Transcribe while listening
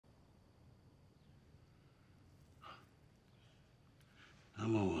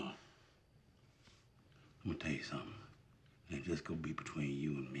I'm gonna tell you something. It's just gonna be between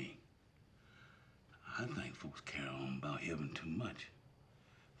you and me. I think folks carry on about heaven too much.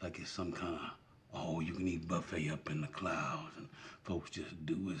 Like it's some kind of all-you-can-eat buffet up in the clouds, and folks just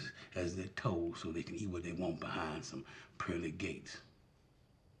do as they're told so they can eat what they want behind some pearly gates.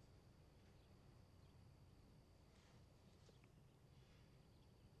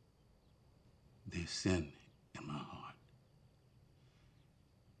 There's sin in my heart.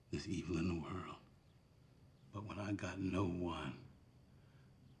 There's evil in the world. But when I got no one,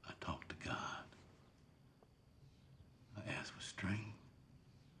 I talk to God. I ask for strength.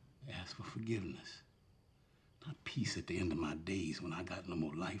 I ask for forgiveness. Not peace at the end of my days when I got no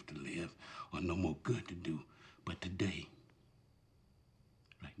more life to live or no more good to do, but today,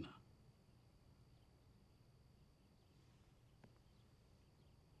 right now.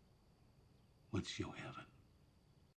 What's your heaven?